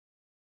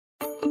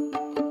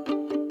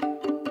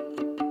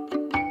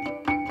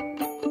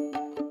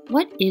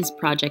What is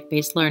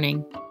project-based learning?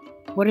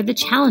 What are the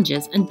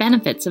challenges and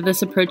benefits of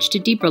this approach to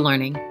deeper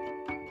learning?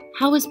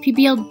 How is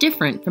PBL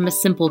different from a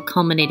simple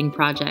culminating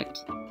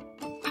project?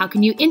 How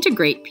can you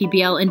integrate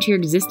PBL into your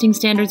existing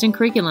standards and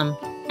curriculum?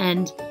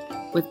 And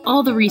with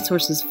all the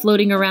resources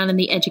floating around in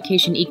the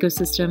education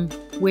ecosystem,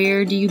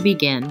 where do you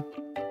begin?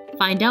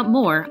 Find out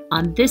more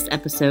on this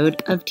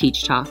episode of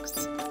Teach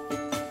Talks.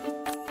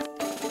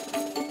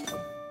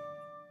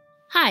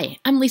 Hi,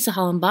 I'm Lisa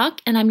Hollenbach,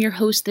 and I'm your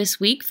host this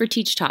week for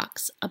Teach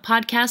Talks, a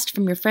podcast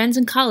from your friends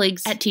and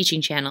colleagues at Teaching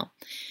Channel.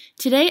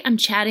 Today, I'm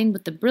chatting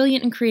with the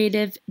brilliant and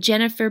creative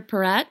Jennifer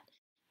Perrott.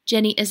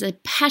 Jenny is a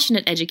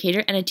passionate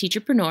educator and a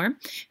teacherpreneur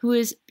who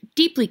is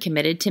deeply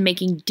committed to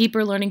making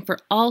deeper learning for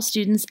all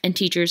students and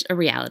teachers a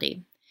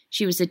reality.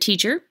 She was a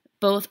teacher,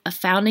 both a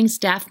founding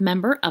staff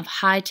member of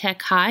High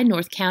Tech High,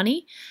 North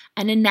County,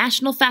 and a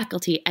national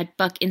faculty at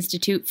Buck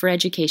Institute for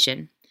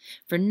Education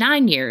for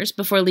 9 years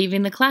before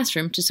leaving the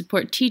classroom to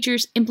support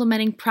teachers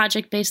implementing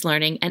project-based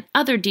learning and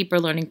other deeper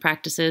learning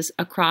practices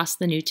across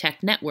the New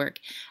Tech network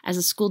as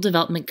a school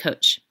development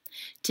coach.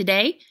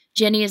 Today,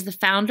 Jenny is the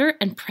founder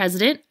and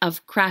president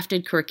of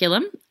Crafted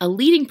Curriculum, a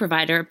leading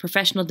provider of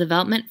professional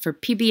development for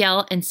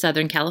PBL in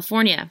Southern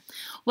California.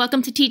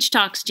 Welcome to Teach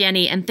Talks,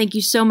 Jenny, and thank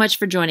you so much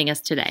for joining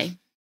us today.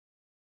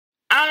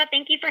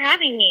 Thank you for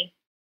having me.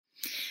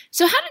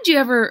 So how did you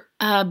ever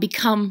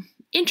become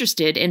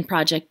interested in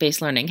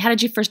project-based learning? How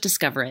did you first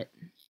discover it?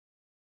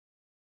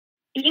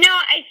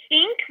 I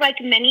think like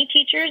many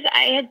teachers,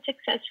 I had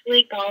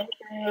successfully gone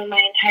through my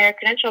entire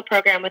credential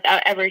program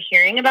without ever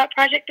hearing about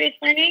project-based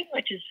learning,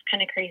 which is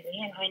kind of crazy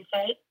in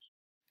hindsight.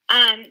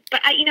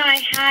 But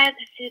I had,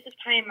 this is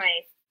probably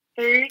my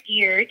third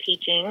year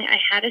teaching, I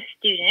had a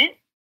student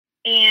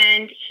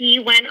and he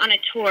went on a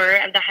tour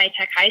of the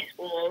high-tech high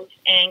schools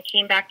and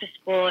came back to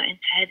school and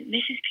said,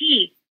 Mrs.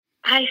 P,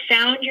 I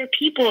found your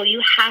people.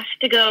 You have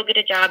to go get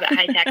a job at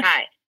High Tech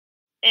High.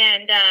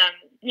 And,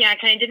 I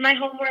kind of did my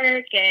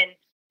homework and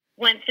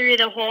went through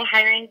the whole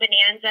hiring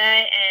bonanza.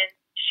 And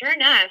sure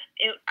enough,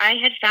 I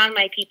had found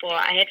my people.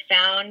 I had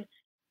found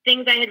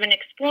things I had been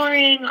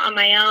exploring on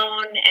my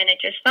own, and it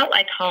just felt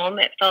like home.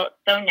 It felt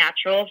so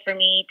natural for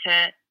me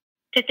to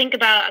think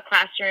about a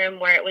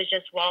classroom where it was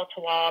just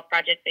wall-to-wall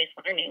project-based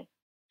learning.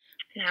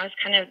 And that was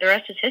kind of, the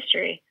rest is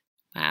history.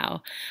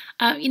 Wow.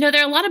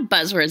 There are a lot of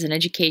buzzwords in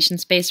education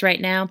space right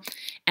now,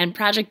 and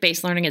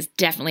project-based learning is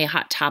definitely a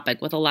hot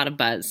topic with a lot of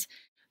buzz.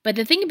 But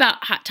the thing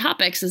about hot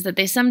topics is that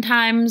they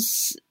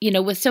sometimes,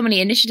 with so many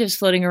initiatives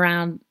floating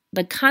around,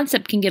 the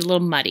concept can get a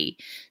little muddy.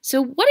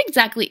 So what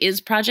exactly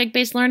is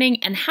project-based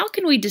learning, and how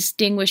can we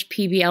distinguish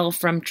PBL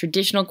from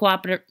traditional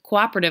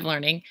cooperative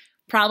learning,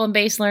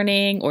 problem-based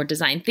learning, or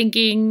design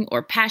thinking,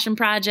 or passion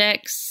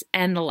projects,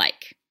 and the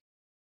like?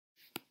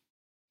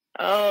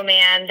 Oh,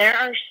 man, there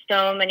are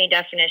so many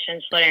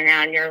definitions floating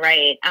around. You're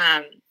right.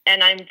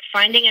 And I'm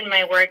finding in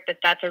my work that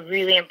that's a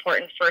really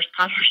important first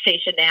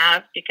conversation to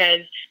have,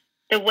 because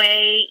the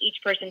way each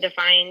person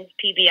defines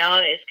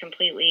PBL is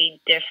completely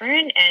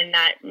different, and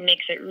that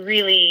makes it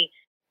really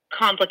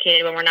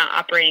complicated when we're not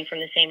operating from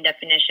the same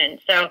definition.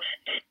 So,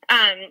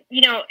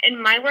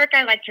 in my work,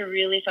 I like to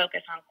really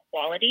focus on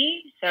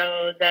quality.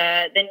 So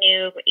the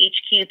new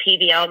HQ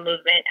PBL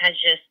movement has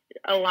just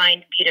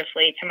aligned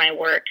beautifully to my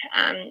work.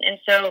 And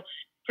so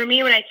for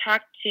me, what I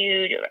talk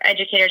to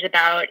educators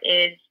about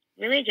is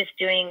really just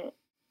doing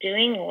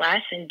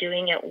less and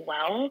doing it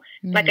well,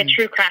 like a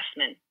true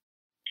craftsman.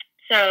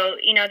 So,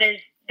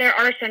 there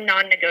are some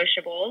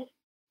non-negotiables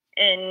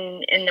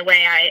in the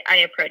way I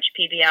approach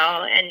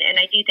PBL, and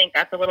I do think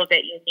that's a little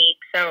bit unique.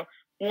 So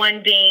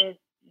one being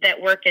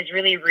that work is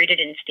really rooted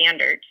in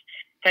standards.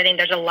 So I think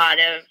there's a lot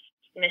of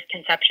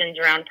misconceptions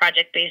around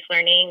project-based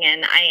learning,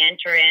 and I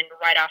enter in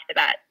right off the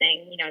bat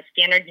saying,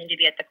 standards need to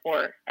be at the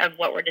core of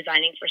what we're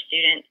designing for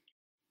students.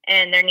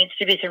 And there needs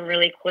to be some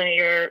really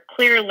clear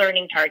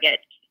learning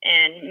targets,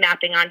 and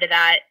mapping onto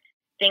that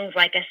things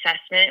like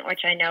assessment,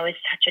 which I know is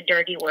such a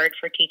dirty word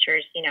for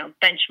teachers,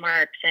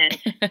 benchmarks and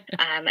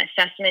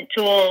assessment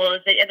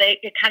tools.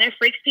 It kind of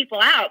freaks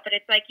people out, but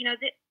it's like,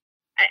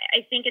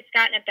 I think it's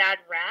gotten a bad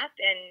rap,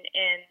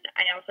 and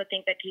I also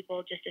think that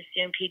people just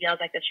assume PBL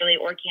is like this really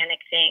organic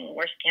thing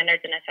where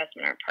standards and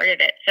assessment are part of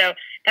it. So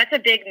that's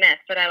a big myth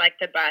that I like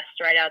to bust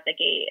right out the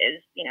gate. Is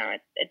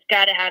it's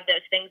got to have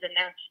those things in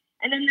there,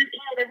 and then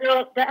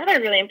the other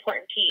really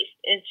important piece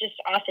is just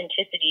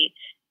authenticity,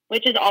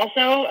 which is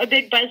also a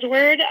big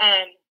buzzword.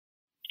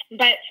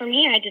 But for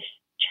me, I just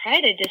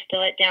try to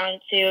distill it down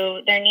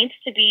to there needs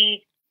to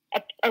be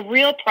a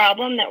real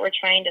problem that we're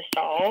trying to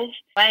solve,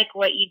 like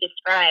what you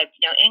described,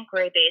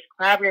 inquiry-based,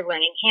 collaborative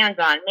learning,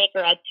 hands-on,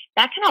 maker-ed,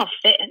 that can all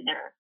fit in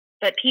there.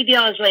 But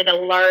PBL is really the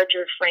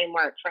larger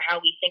framework for how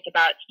we think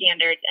about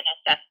standards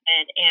and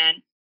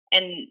assessment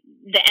and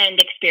the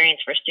end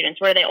experience for students.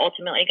 What are they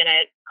ultimately going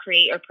to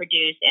create or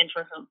produce, and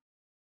for whom?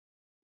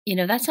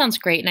 That sounds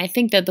great. And I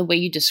think that the way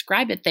you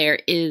describe it there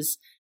is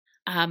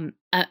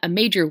a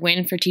major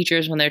win for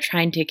teachers when they're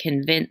trying to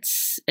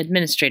convince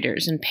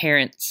administrators and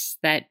parents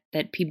that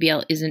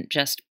PBL isn't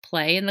just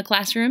play in the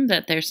classroom,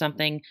 that there's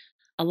something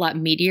a lot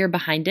meatier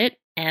behind it.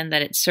 and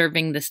that it's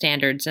serving the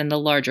standards and the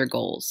larger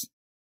goals.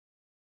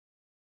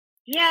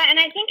 Yeah, and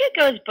I think it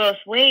goes both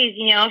ways,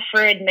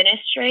 for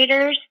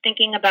administrators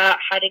thinking about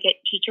how to get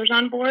teachers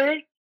on board,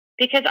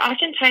 because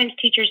oftentimes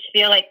teachers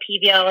feel like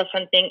PBL is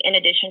something in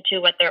addition to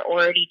what they're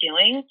already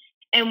doing.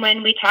 And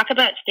when we talk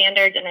about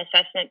standards and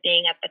assessment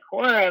being at the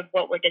core of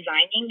what we're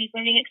designing these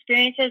learning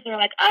experiences, they're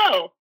like,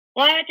 oh,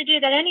 well, I have to do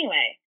that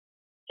anyway.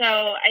 So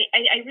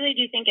I really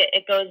do think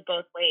it goes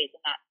both ways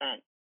in that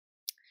sense.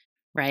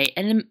 Right.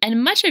 And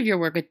in much of your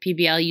work with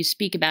PBL, you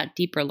speak about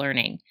deeper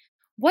learning.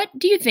 What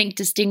do you think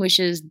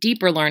distinguishes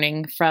deeper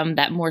learning from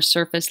that more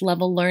surface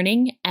level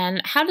learning?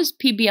 And how does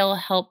PBL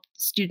help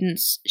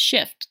students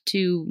shift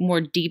to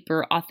more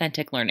deeper,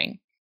 authentic learning?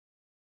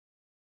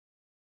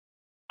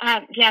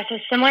 So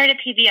similar to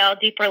PBL,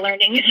 deeper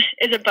learning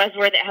is a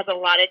buzzword that has a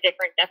lot of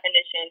different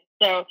definitions.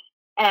 So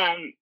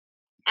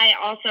I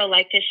also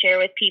like to share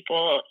with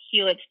people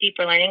Hewlett's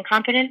deeper learning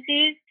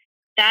competencies.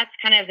 That's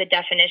kind of the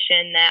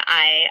definition that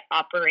I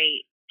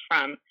operate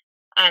from.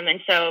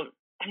 And so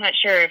I'm not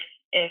sure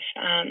if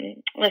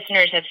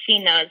listeners have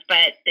seen those,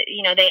 but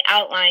they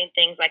outline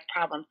things like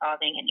problem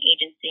solving and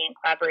agency and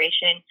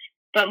collaboration.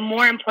 But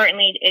more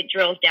importantly, it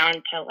drills down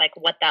to like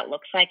what that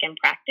looks like in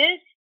practice.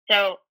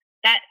 So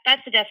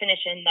that's the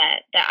definition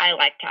that I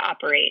like to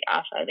operate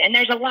off of. And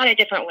there's a lot of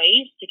different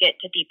ways to get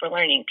to deeper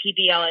learning.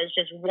 PBL is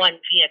just one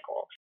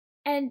vehicle.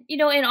 And,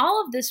 in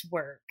all of this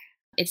work,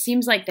 it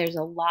seems like there's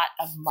a lot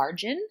of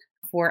margin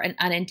for an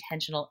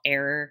unintentional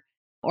error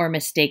or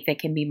mistake that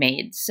can be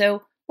made.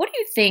 So what do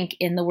you think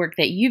in the work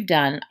that you've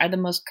done are the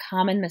most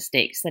common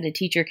mistakes that a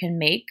teacher can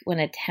make when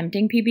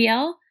attempting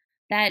PBL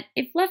that,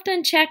 if left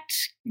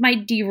unchecked,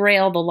 might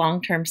derail the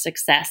long-term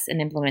success and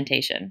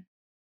implementation?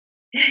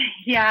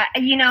 Yeah,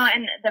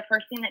 and the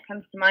first thing that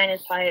comes to mind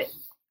is probably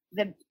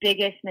the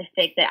biggest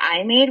mistake that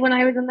I made when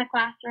I was in the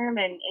classroom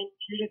and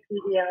new to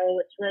PBL,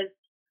 which was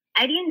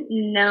I didn't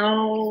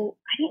know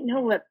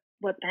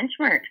what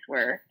benchmarks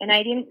were, and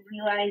I didn't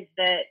realize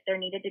that there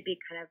needed to be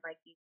kind of like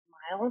these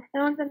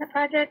milestones in the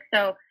project.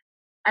 So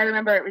I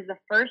remember it was the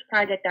first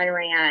project I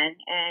ran,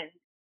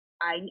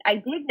 and I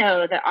did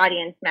know that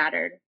audience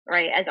mattered,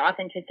 right, as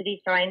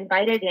authenticity. So I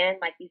invited in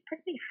like these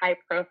pretty high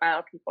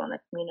profile people in the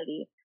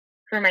community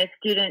for my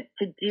students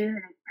to do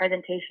this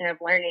presentation of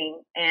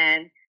learning.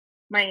 And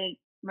my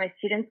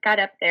students got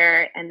up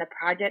there and the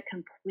project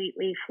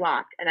completely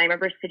flopped. And I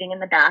remember sitting in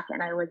the back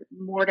and I was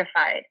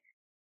mortified.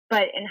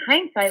 But in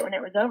hindsight, when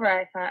it was over,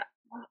 I thought,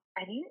 well,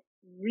 I didn't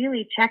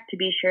really check to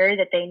be sure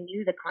that they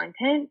knew the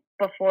content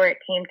before it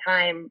came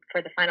time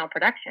for the final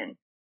production.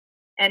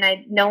 And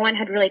no one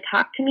had really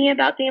talked to me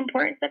about the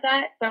importance of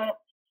that. So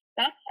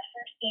that's the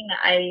first thing that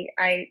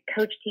I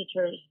coach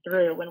teachers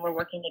through when we're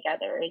working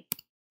together is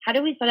how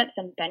do we set up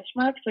some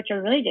benchmarks, which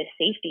are really just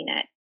safety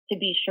net, to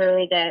be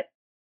sure that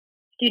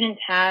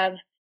students have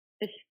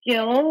the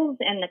skills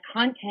and the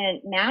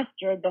content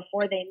mastered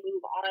before they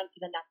move on to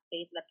the next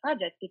phase of the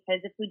project. Because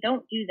if we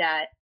don't do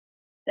that,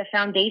 the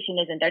foundation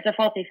there's a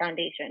faulty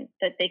foundation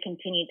that they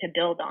continue to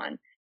build on.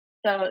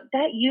 So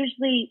that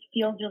usually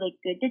feels really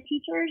good to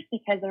teachers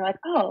because they're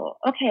like, oh,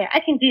 okay, I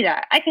can do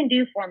that. I can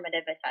do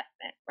formative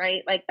assessment,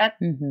 right? Like that's,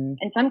 in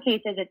some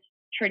cases it's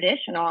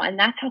traditional and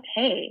that's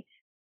okay.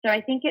 So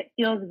I think it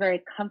feels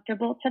very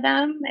comfortable to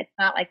them. It's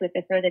not like we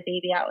have to throw the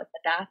baby out with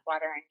the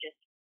bathwater and just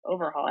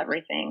overhaul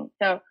everything.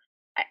 So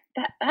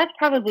that's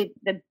probably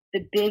the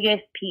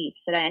biggest piece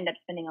that I end up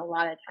spending a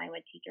lot of time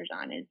with teachers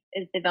on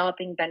is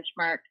developing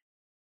benchmarks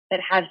that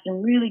have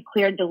some really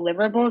clear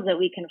deliverables that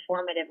we can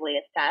formatively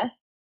assess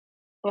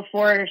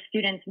before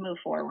students move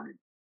forward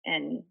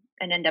and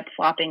end up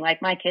flopping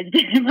like my kids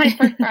did in my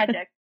first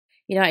project.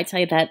 I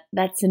tell you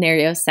that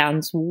scenario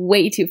sounds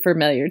way too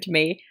familiar to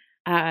me.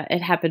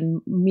 It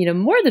happened,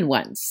 more than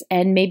once,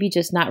 and maybe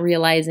just not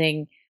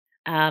realizing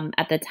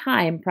at the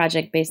time,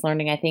 project-based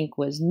learning, I think,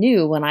 was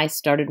new when I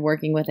started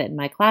working with it in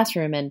my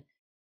classroom. And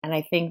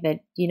I think that,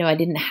 I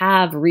didn't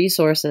have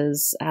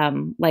resources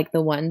like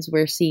the ones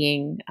we're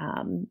seeing,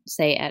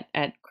 say,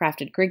 at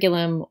Crafted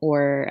Curriculum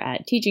or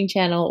at Teaching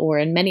Channel or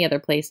in many other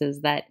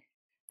places that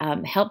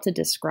help to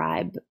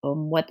describe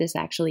what this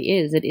actually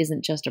is. It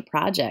isn't just a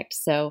project.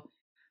 So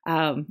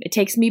it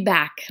takes me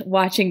back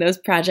watching those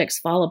projects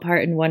fall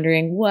apart and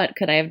wondering, what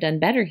could I have done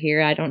better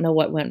here? I don't know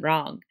what went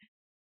wrong.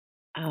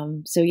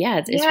 So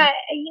yeah, it's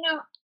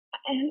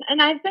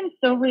and I've been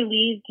so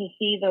relieved to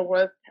see the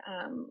work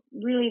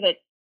really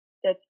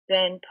that's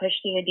been pushed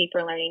through the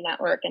Deeper Learning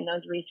Network and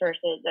those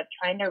resources of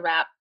trying to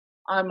wrap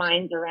our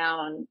minds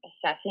around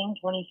assessing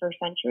 21st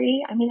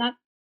century. I mean, that's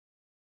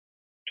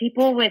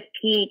people with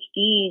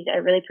PhDs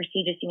at really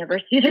prestigious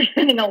universities are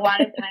spending a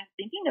lot of time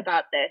thinking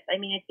about this. I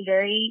mean,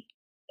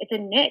 it's a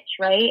niche,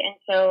 right? And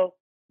so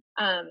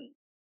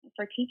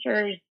for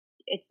teachers,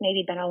 it's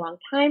maybe been a long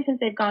time since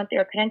they've gone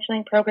through a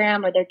credentialing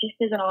program, or there just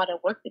isn't a lot of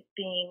work that's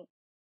being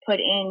put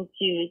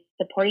into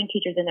supporting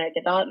teachers in their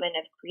development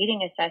of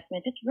creating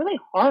assessments. It's really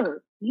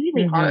hard,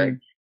 really hard.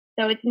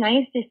 So it's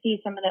nice to see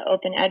some of the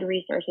open ed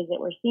resources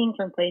that we're seeing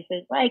from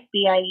places like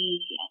BIE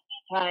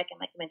and Tech and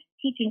like I mentioned,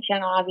 Teaching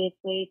Channel,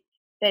 obviously,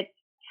 that's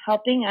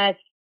helping us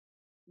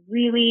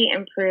really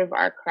improve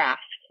our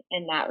craft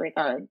in that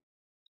regard.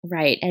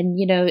 Right. And,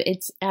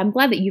 I'm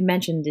glad that you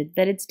mentioned it,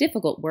 that it's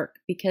difficult work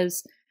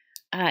because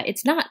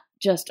it's not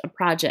just a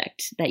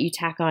project that you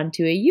tack on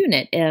to a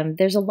unit.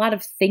 There's a lot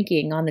of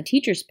thinking on the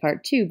teacher's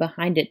part, too,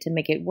 behind it to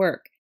make it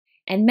work.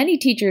 And many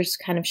teachers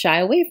kind of shy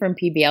away from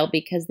PBL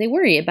because they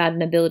worry about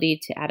an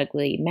ability to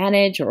adequately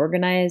manage or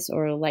organize,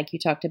 or like you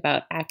talked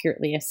about,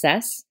 accurately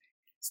assess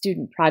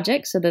student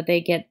projects so that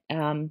they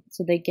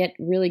get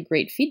really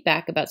great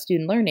feedback about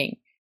student learning.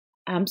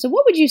 So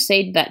what would you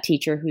say to that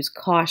teacher who's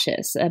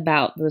cautious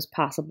about those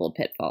possible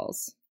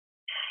pitfalls?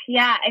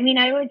 Yeah, I mean,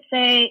 I would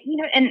say,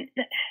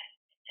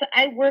 so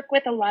I work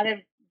with a lot of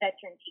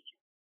veteran teachers.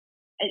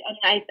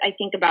 I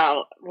think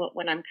about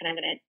when I'm kind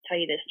of going to tell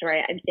you this story,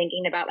 I'm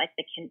thinking about like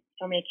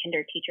so many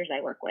kinder teachers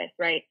I work with,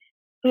 right?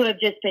 Who have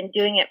just been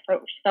doing it for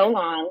so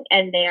long,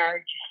 and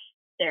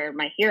they're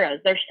my heroes.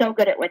 They're so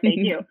good at what they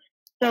do.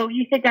 So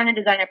you sit down and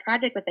design a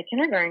project with a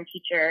kindergarten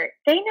teacher,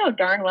 they know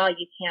darn well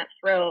you can't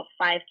throw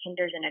 5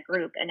 kinders in a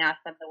group and ask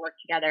them to work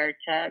together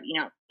to,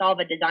 solve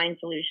a design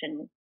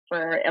solution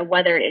for a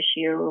weather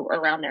issue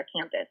around their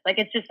campus. Like,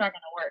 it's just not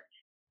going to work.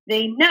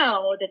 They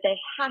know that they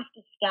have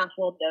to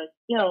scaffold those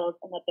skills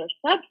and that they're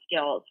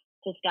sub-skills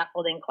to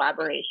scaffolding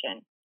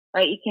collaboration,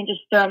 right? You can't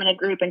just throw them in a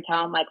group and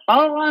tell them, like,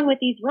 follow along with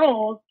these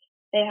roles.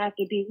 They have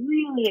to be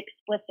really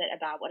explicit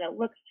about what it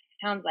looks,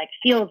 sounds like,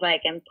 feels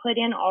like, and put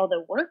in all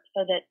the work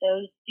so that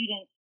those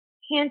students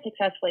can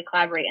successfully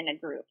collaborate in a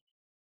group.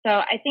 So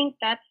I think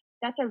that's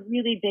a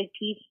really big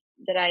piece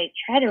that I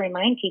try to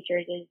remind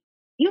teachers is,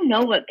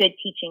 what good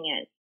teaching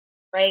is,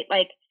 right?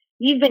 Like,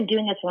 you've been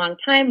doing this a long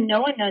time.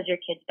 No one knows your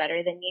kids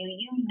better than you.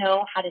 You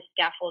know how to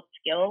scaffold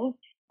skills,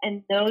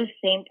 and those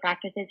same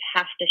practices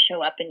have to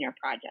show up in your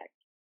project.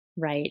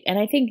 Right. And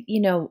I think,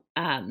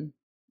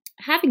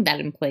 having that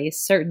in place,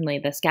 certainly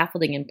the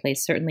scaffolding in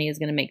place certainly is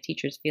going to make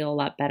teachers feel a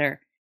lot better.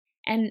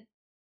 And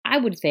I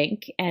would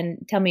think,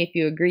 and tell me if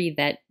you agree,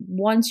 that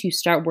once you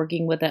start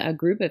working with a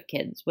group of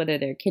kids, whether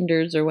they're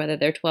kinders or whether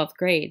they're 12th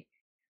grade,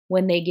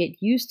 when they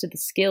get used to the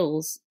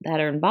skills that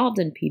are involved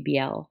in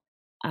PBL,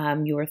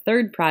 your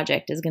third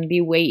project is going to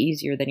be way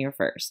easier than your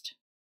first.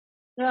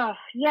 Oh,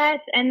 yes.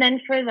 And then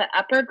for the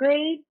upper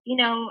grades,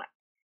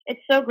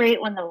 it's so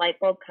great when the light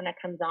bulb kind of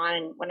comes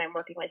on when I'm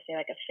working with, say,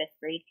 like a 5th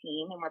grade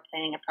team and we're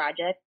planning a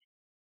project,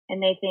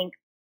 and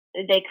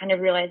they kind of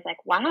realize, like,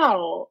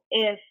 wow,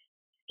 if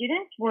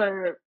students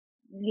were,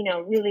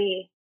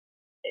 really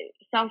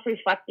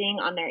self-reflecting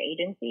on their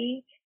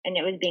agency and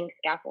it was being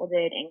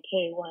scaffolded in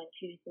K1,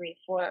 2, 3,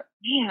 4,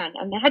 man,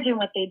 imagine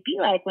what they'd be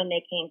like when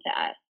they came to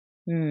us.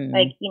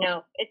 Like,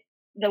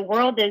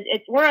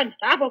 we're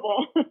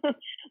unstoppable.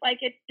 Like,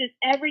 it's just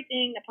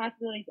everything, the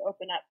possibilities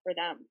open up for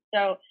them.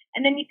 So,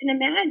 and then you can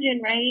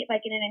imagine, right,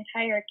 like in an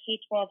entire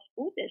K-12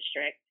 school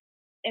district,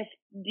 if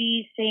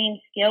these same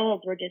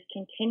skills were just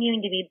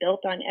continuing to be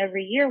built on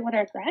every year, what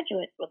our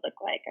graduates would look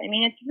like. I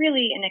mean, it's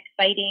really an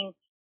exciting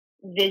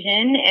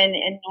vision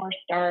and North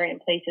Star in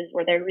places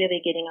where they're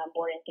really getting on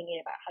board and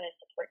thinking about how to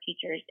support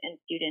teachers and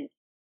students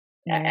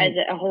as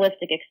a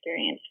holistic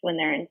experience when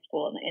they're in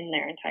school in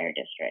their entire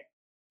district.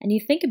 And you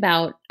think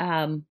about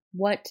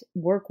what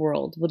work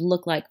world would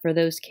look like for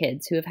those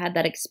kids who have had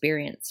that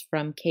experience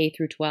from K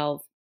through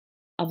 12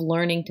 of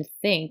learning to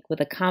think with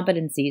the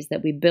competencies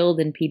that we build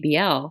in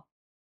PBL.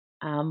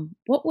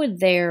 What would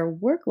their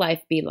work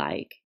life be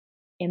like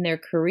in their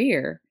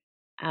career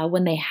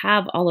when they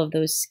have all of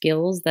those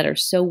skills that are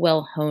so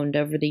well honed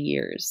over the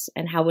years?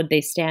 And how would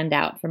they stand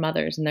out from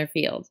others in their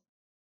field?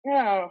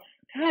 Oh,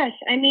 gosh.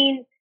 I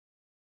mean,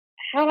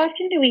 how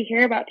often do we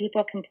hear about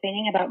people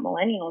complaining about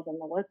millennials in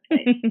the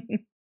workplace?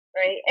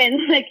 Right?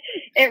 And like,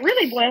 it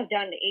really boils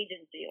down to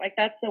agency. Like,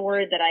 that's the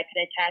word that I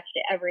could attach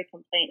to every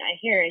complaint I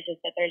hear, is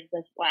just that there's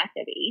this lack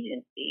of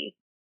agency.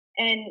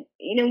 And,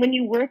 when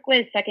you work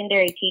with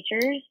secondary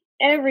teachers,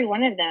 every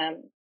one of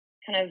them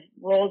kind of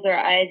rolls their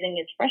eyes and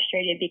gets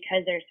frustrated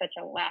because there's such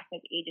a lack of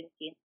agency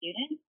in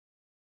students.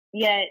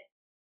 Yet,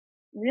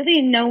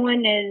 really, no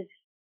one is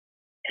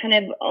kind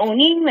of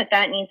owning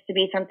that needs to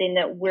be something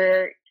that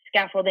we're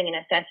scaffolding and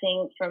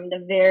assessing from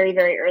the very,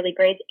 very early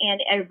grades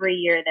and every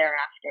year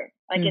thereafter.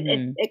 Like,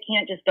 it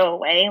can't just go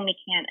away, and we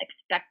can't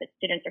expect that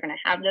students are going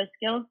to have those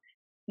skills.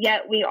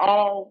 Yet we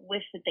all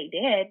wish that they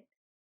did.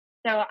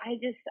 So I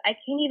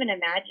can't even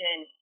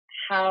imagine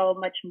how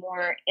much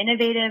more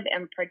innovative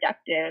and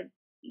productive,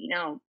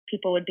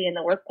 people would be in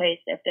the workplace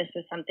if this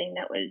was something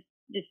that was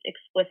just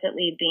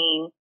explicitly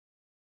being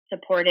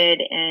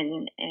supported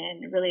and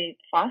really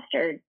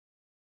fostered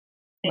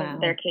in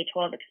their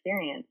K-12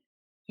 experience.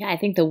 Yeah, I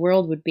think the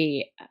world would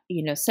be,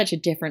 such a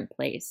different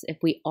place if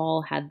we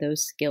all had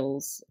those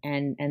skills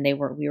and we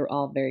were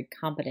all very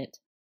competent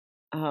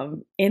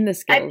in the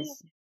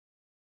skills.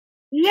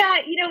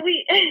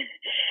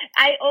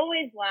 I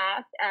always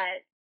laugh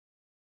at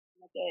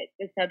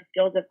the sub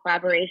skills of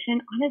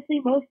collaboration. Honestly,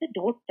 most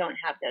adults don't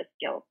have those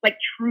skills. Like,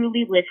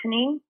 truly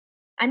listening,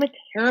 I'm a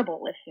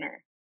terrible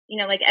listener.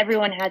 Like,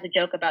 everyone has a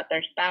joke about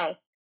their spouse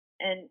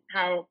and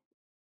how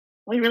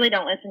we really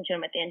don't listen to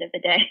them at the end of the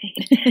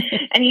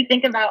day. And you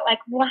think about like,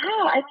 wow,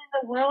 I mean,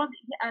 the world,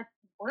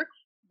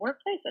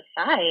 workplace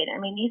aside, I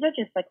mean, these are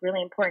just like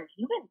really important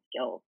human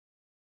skills.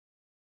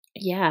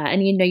 Yeah,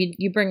 and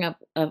you bring up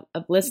of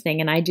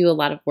listening, and I do a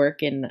lot of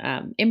work in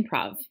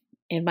improv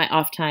in my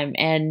off time,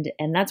 and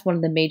that's one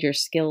of the major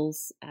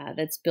skills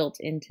that's built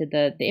into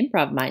the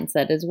improv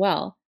mindset as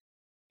well.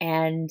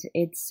 And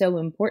it's so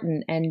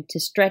important, and to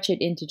stretch it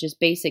into just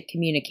basic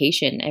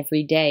communication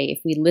every day.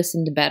 If we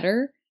listened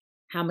better,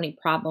 how many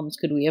problems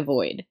could we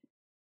avoid?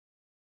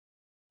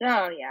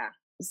 Oh yeah.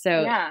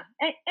 So yeah,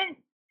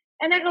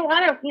 and there's a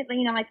lot of,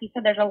 like you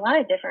said, there's a lot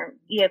of different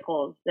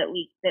vehicles that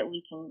we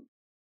can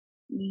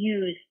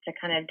use to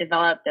kind of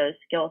develop those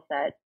skill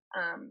sets.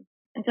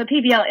 And so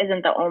PBL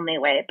isn't the only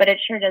way, but it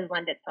sure does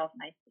lend itself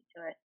nicely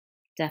to it.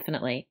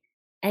 Definitely.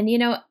 And,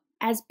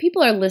 as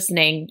people are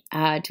listening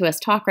to us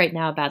talk right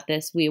now about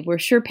this, we're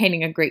sure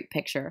painting a great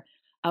picture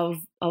of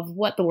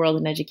what the world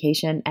in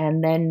education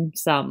and then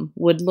some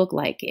would look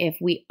like if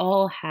we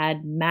all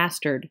had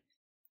mastered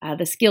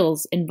the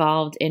skills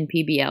involved in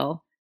PBL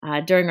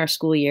during our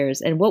school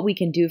years, and what we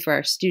can do for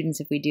our students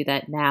if we do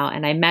that now.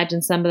 And I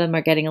imagine some of them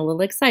are getting a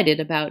little excited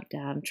about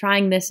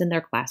trying this in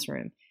their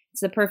classroom.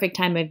 It's the perfect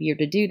time of year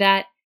to do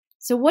that.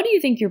 So what do you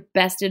think your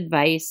best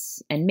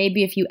advice and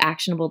maybe a few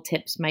actionable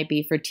tips might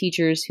be for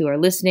teachers who are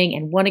listening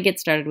and want to get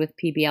started with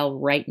PBL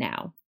right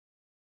now?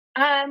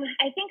 I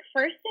think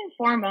first and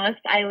foremost,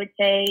 I would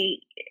say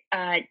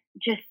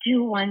just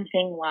do one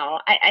thing well.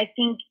 I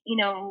think,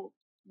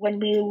 when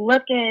we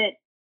look at,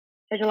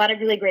 there's a lot of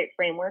really great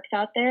frameworks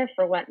out there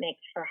for what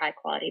makes for high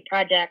quality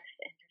projects,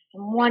 and there's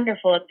some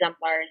wonderful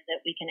exemplars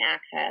that we can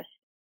access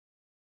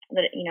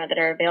that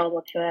are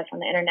available to us on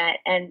the internet.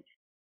 And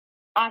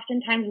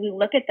oftentimes we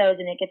look at those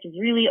and it gets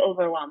really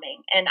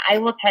overwhelming. And I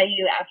will tell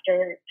you,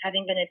 after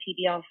having been a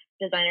PBL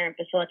designer and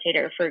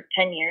facilitator for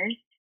 10 years,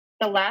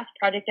 the last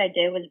project I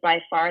did was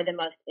by far the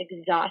most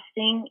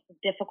exhausting,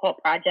 difficult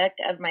project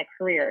of my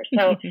career.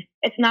 So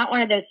it's not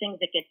one of those things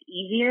that gets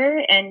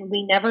easier, and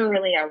we never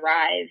really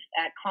arrive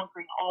at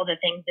conquering all the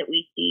things that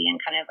we see in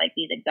kind of like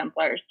these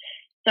exemplars.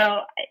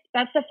 So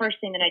that's the first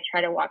thing that I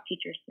try to walk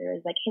teachers through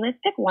is like, hey, let's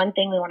pick one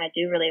thing we want to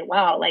do really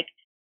well. Like,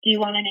 do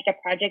you want to make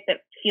a project that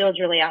feels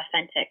really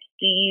authentic?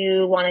 Do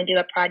you want to do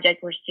a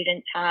project where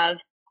students have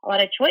a lot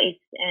of choice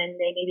and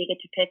they maybe get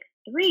to pick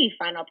 3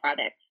 final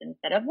products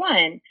instead of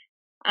 1?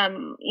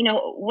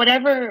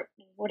 Whatever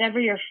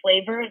your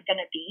flavor is going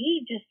to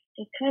be, just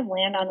kind of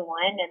land on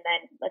one, and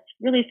then let's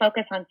really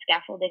focus on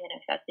scaffolding and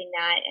assessing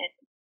that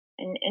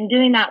and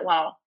doing that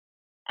well.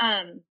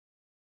 And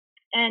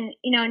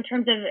in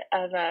terms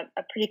of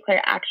a pretty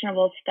clear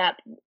actionable step,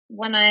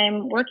 when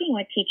I'm working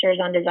with teachers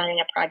on designing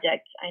a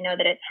project, I know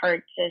that it's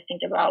hard to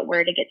think about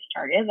where to get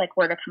started, like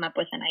where to come up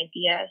with an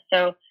idea.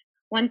 So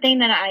one thing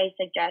that I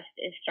suggest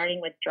is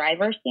starting with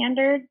driver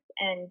standards,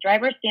 and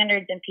driver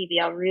standards in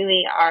PBL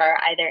really are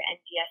either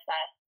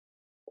NGSS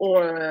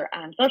or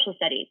social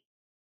studies.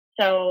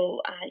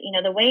 So,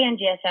 the way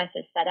NGSS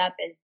is set up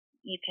is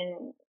you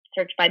can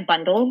search by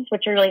bundles,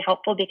 which are really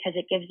helpful because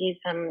it gives you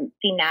some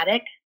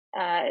thematic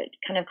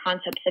kind of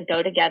concepts that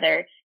go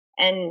together,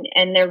 and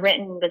they're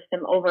written with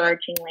some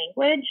overarching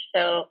language.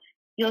 So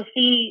you'll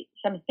see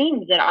some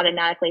themes that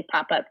automatically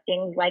pop up,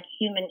 things like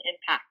human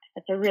impact.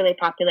 That's a really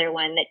popular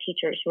one that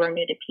teachers who are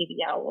new to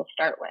PBL will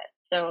start with.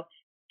 So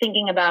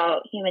thinking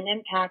about human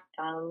impact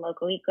on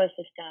local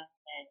ecosystems,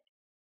 and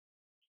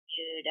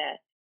you to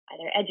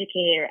either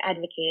educate or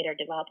advocate or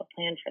develop a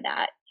plan for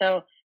that.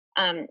 So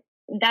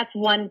that's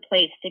one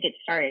place to get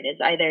started, is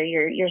either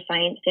your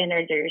science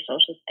standards or your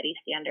social studies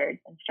standards,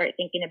 and start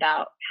thinking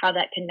about how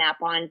that can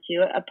map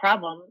onto a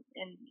problem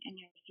in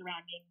your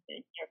surroundings,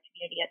 in your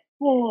community at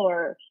school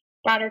or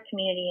broader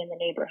community in the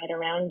neighborhood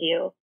around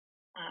you.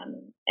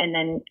 And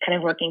then kind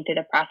of working through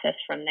the process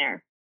from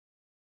there.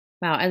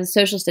 Wow. As a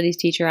social studies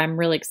teacher, I'm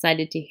really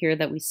excited to hear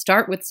that we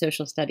start with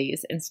social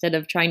studies instead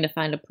of trying to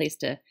find a place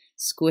to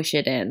squish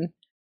it in.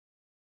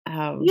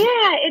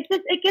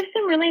 It gives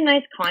some really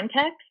nice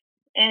context,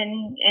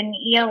 and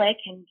ELA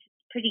can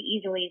pretty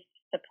easily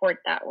support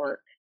that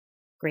work.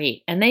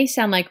 Great. And they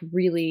sound like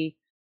really,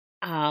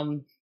 they're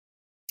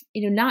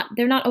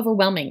not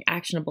overwhelming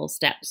actionable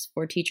steps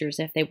for teachers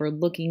if they were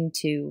looking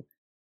to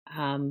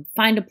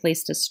find a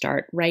place to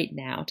start right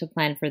now to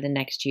plan for the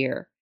next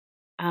year.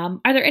 Are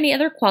there any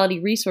other quality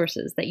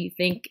resources that you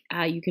think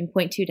you can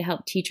point to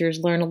help teachers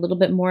learn a little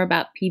bit more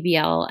about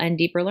PBL and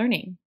deeper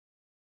learning?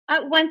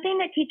 One thing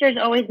that teachers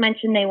always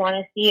mention they want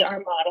to see are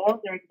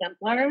models or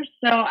exemplars.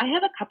 So I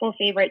have a couple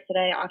favorites that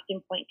I often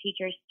point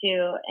teachers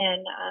to,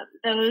 and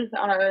those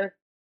are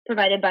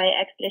provided by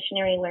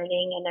Expeditionary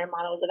Learning and their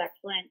Models of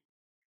Excellence.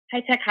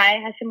 High Tech High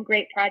has some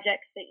great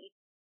projects that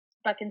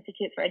Buck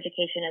Institute for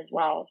Education as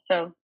well.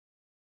 So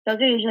those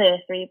are usually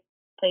the 3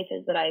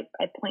 places that I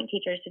point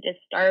teachers to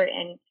just start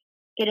and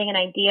getting an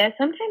idea.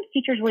 Sometimes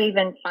teachers will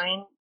even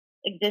find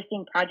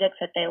existing projects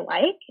that they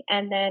like,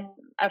 and then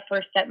a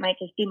first step might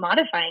just be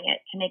modifying it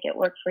to make it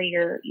work for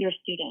your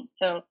student.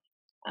 So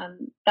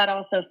that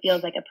also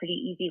feels like a pretty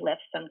easy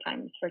lift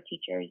sometimes for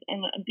teachers.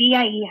 And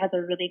BIE has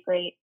a really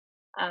great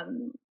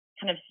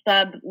kind of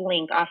sub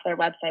link off their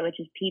website, which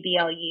is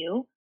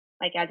PBLU,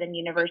 like as in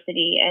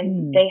university,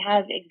 and they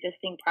have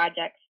existing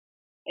projects.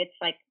 It's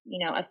like,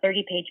 a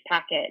 30-page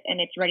packet,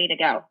 and it's ready to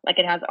go. Like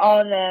it has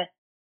all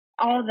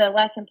the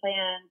lesson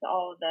plans,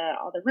 all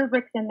the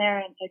rubrics in there,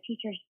 and so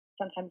teachers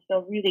sometimes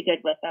feel really good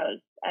with those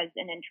as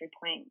an entry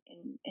point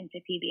into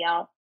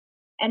PBL.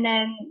 And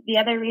then the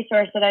other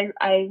resource that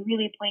I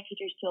really point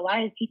teachers to a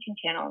lot is Teaching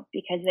Channel,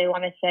 because they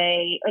want to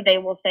say, or they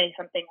will say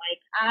something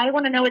like, I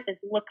want to know what this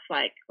looks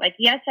like. Like,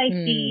 yes, I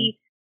see,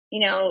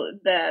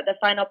 the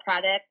final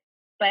product,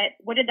 but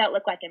what did that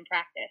look like in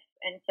practice?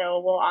 And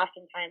so we'll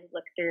oftentimes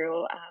look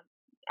through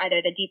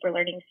either the Deeper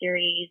Learning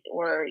series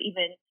or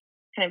even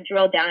kind of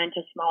drill down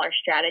into smaller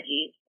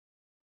strategies.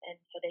 And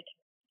so they can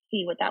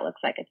see what that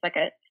looks like. It's like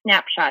a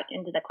snapshot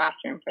into the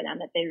classroom for them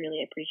that they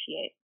really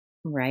appreciate.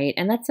 Right.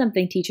 And that's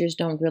something teachers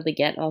don't really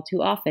get all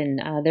too often.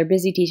 They're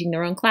busy teaching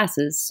their own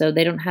classes, so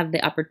they don't have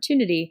the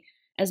opportunity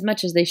as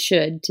much as they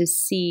should to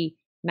see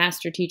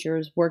master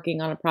teachers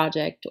working on a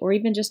project or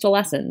even just a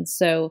lesson.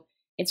 So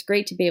it's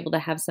great to be able to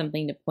have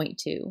something to point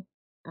to,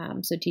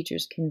 so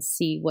teachers can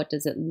see what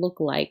does it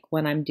look like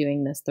when I'm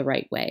doing this the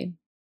right way.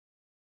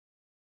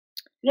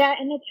 Yeah,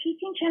 and the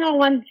Teaching Channel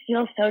ones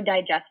feel so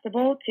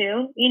digestible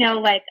too.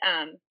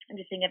 I'm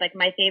just thinking of like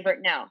My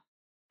Favorite No.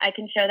 I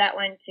can show that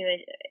one to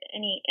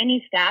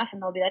any staff,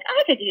 and they'll be like,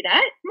 I could do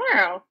that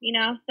tomorrow,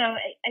 So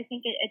I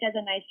think it does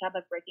a nice job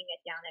of breaking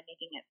it down and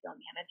making it feel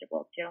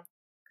manageable too.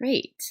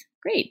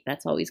 Great.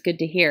 That's always good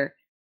to hear.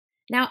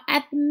 Now,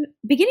 at the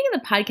beginning of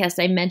the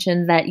podcast, I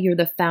mentioned that you're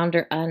the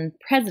founder and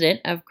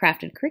president of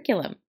Crafted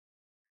Curriculum.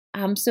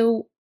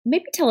 So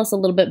maybe tell us a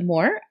little bit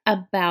more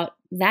about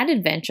that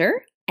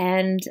adventure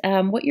and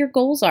what your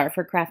goals are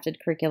for Crafted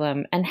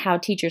Curriculum and how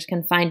teachers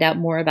can find out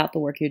more about the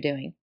work you're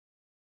doing.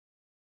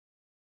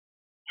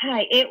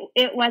 Hi,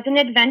 it was an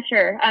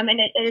adventure, and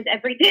it is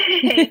every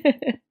day.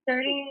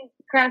 Starting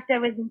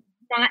Crafted was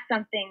not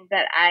something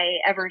that I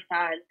ever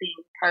saw as being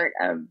part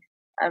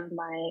of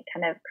my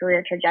kind of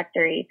career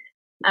trajectory.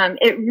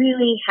 It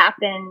really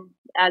happened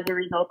as a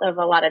result of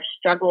a lot of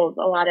struggles,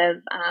 a lot of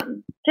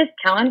just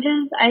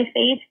challenges I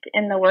faced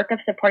in the work of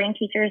supporting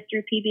teachers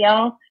through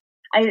PBL.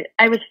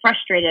 I was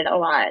frustrated a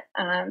lot,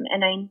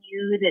 and I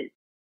knew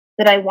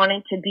that I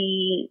wanted to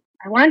be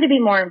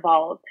more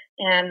involved,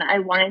 and I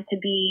wanted to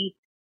be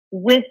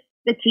with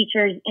the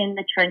teachers in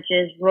the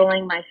trenches,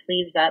 rolling my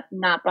sleeves up,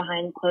 not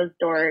behind closed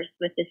doors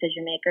with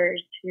decision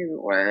makers who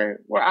were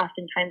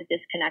oftentimes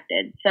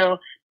disconnected. So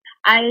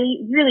I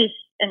really,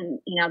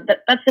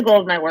 that's the goal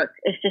of my work,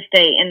 is to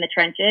stay in the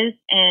trenches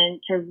and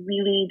to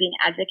really be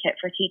an advocate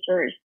for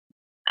teachers,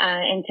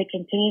 and to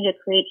continue to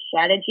create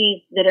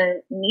strategies that are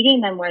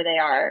meeting them where they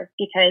are.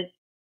 Because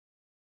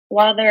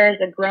while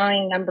there's a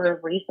growing number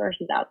of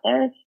resources out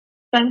there,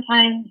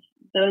 sometimes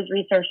those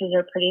resources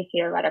are pretty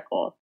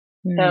theoretical.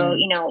 So,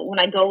 when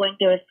I go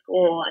into a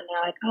school and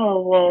they're like,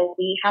 oh, well,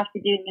 we have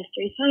to do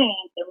mystery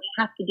science, and we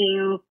have to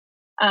do,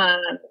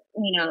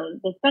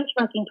 this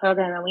benchmarking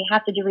program, and we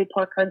have to do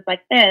report cards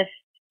like this,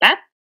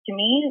 that's, to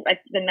me, like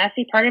the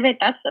messy part of it,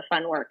 that's the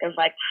fun work of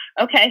like,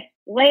 okay,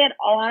 lay it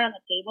all out on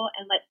the table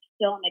and let's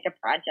still make a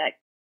project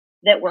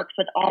that works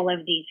with all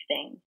of these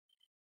things.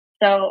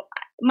 So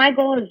my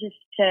goal is just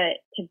to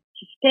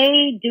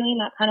stay doing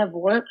that kind of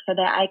work so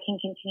that I can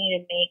continue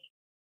to make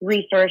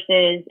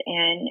resources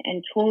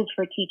and tools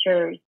for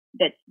teachers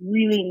that's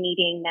really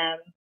meeting them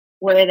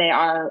where they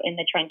are in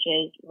the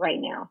trenches right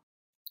now.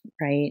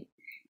 Right.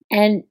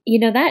 And,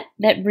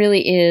 that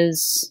really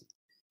is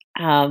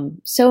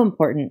so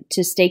important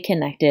to stay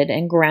connected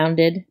and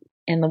grounded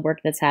in the work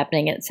that's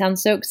happening. It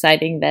sounds so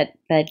exciting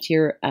that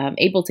you're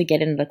able to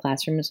get into the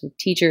classrooms with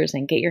teachers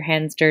and get your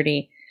hands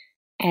dirty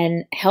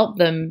and help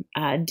them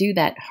do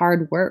that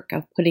hard work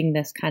of putting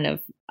this kind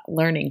of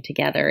learning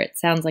together. It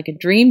sounds like a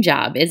dream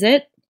job, is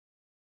it?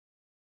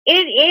 It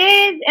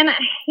is. And,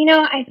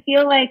 I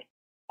feel like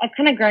I've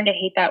kind of grown to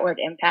hate that word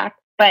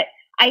impact, but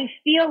I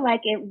feel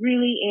like it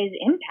really is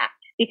impact,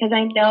 because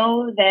I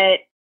know that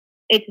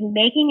it's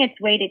making its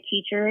way to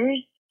teachers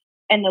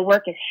and the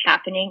work is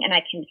happening, and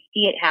I can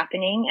see it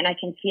happening, and I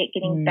can see it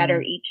getting better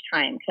each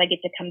time because I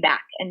get to come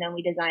back and then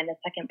we design the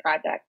second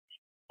project.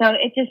 So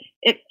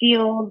it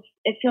feels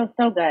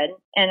so good,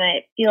 and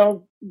it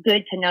feels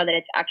good to know that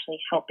it's actually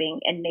helping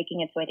and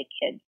making its way to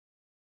kids.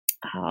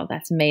 Oh,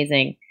 that's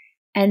amazing.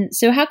 And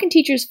so how can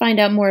teachers find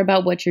out more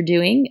about what you're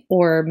doing,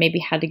 or maybe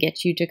how to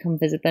get you to come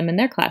visit them in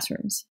their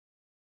classrooms?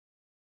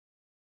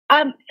 So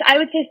I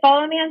would say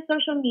follow me on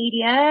social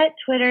media,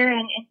 Twitter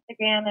and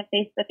Instagram and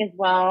Facebook as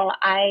well.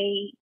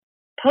 I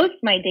post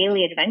my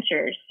daily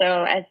adventures.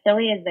 So as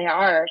silly as they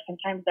are,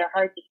 sometimes they're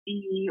hard to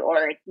see,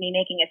 or it's me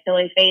making a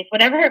silly face,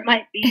 whatever it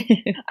might be.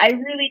 I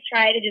really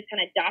try to just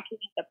kind of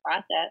document the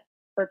process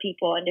for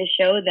people and to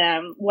show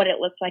them what it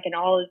looks like in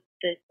all of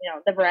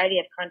the variety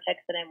of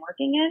contexts that I'm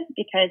working in,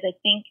 because I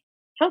think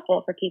it's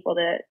helpful for people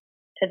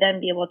to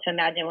then be able to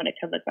imagine what it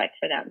could look like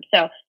for them.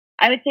 So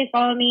I would say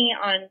follow me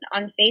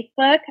on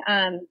Facebook.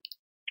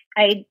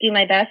 I do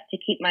my best to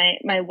keep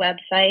my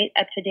website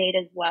up to date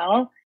as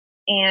well.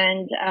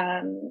 And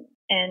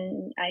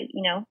I,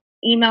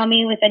 email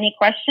me with any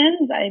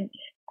questions.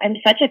 I'm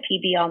such a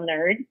PBL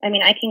nerd. I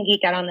mean, I can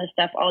geek out on this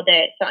stuff all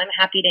day. So I'm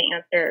happy to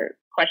answer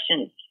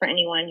questions for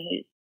anyone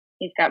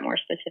who's got more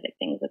specific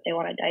things that they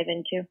want to dive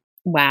into.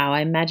 Wow.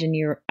 I imagine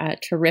you're a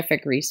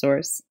terrific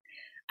resource.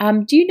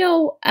 Do you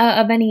know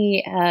of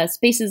any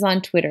spaces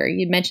on Twitter?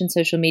 You mentioned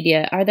social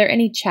media. Are there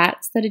any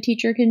chats that a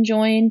teacher can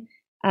join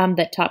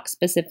that talk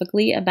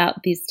specifically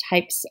about these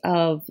types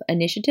of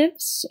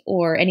initiatives,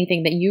 or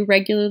anything that you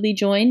regularly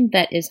join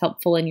that is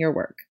helpful in your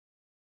work?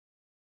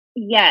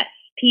 Yes,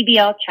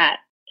 PBL chat,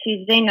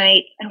 Tuesday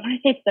night. I want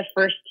to say it's the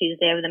first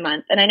Tuesday of the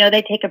month. And I know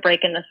they take a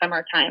break in the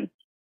summertime,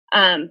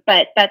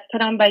 but that's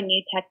put on by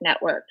New Tech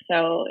Network.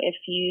 So if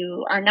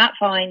you are not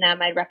following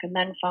them, I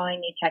recommend following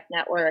New Tech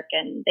Network,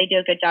 and they do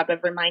a good job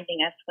of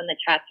reminding us when the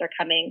chats are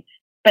coming.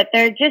 But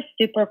they're just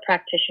super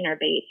practitioner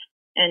based.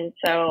 And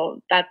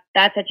so that's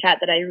a chat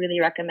that I really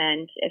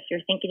recommend if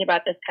you're thinking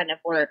about this kind of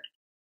work,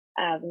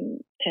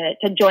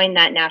 to join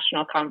that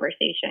national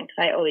conversation, because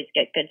I always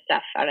get good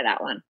stuff out of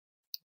that one.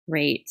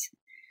 Great.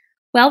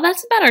 Well,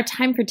 that's about our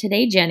time for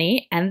today,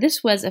 Jenny, and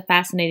this was a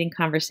fascinating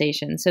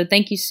conversation. So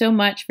thank you so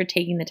much for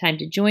taking the time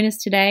to join us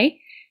today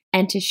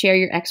and to share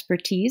your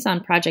expertise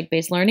on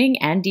project-based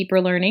learning and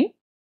deeper learning.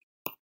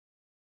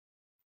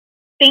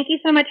 Thank you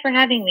so much for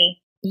having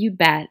me. You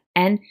bet.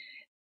 And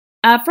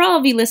for all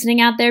of you listening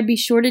out there, be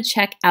sure to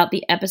check out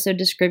the episode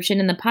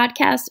description in the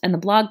podcast and the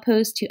blog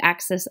post to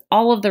access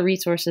all of the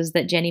resources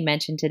that Jenny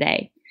mentioned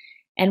today.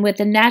 And with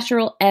the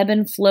natural ebb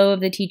and flow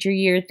of the teacher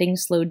year,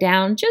 things slow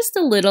down just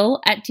a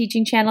little at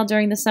Teaching Channel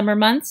during the summer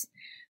months.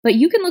 But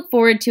you can look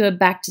forward to a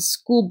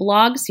back-to-school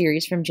blog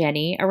series from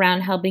Jenny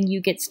around helping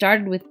you get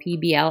started with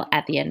PBL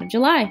at the end of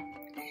July.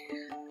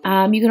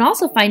 You can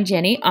also find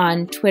Jenny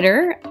on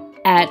Twitter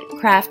at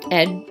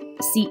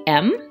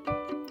CraftEdCM.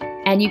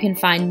 And you can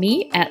find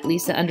me at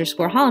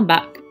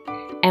Lisa_Hollenbach.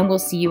 And we'll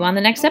see you on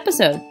the next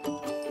episode.